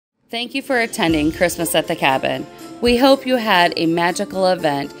Thank you for attending Christmas at the Cabin. We hope you had a magical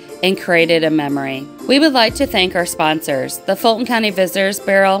event and created a memory. We would like to thank our sponsors, the Fulton County Visitors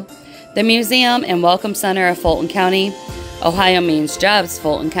Bureau, the Museum and Welcome Center of Fulton County, Ohio Means Jobs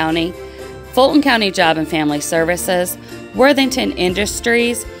Fulton County Job and Family Services, Worthington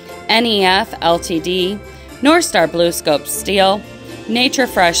Industries, NEF Ltd, North Star Blue Scope Steel, Nature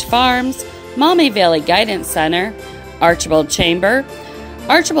Fresh Farms, Maumee Valley Guidance Center, Archibald Chamber,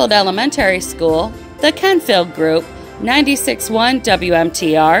 Archibald Elementary School, the Kenfield Group, 96.1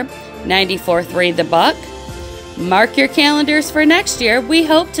 WMTR, 94.3 The Buck. Mark your calendars for next year. We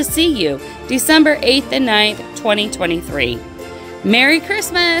hope to see you December 8th and 9th, 2023. Merry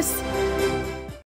Christmas!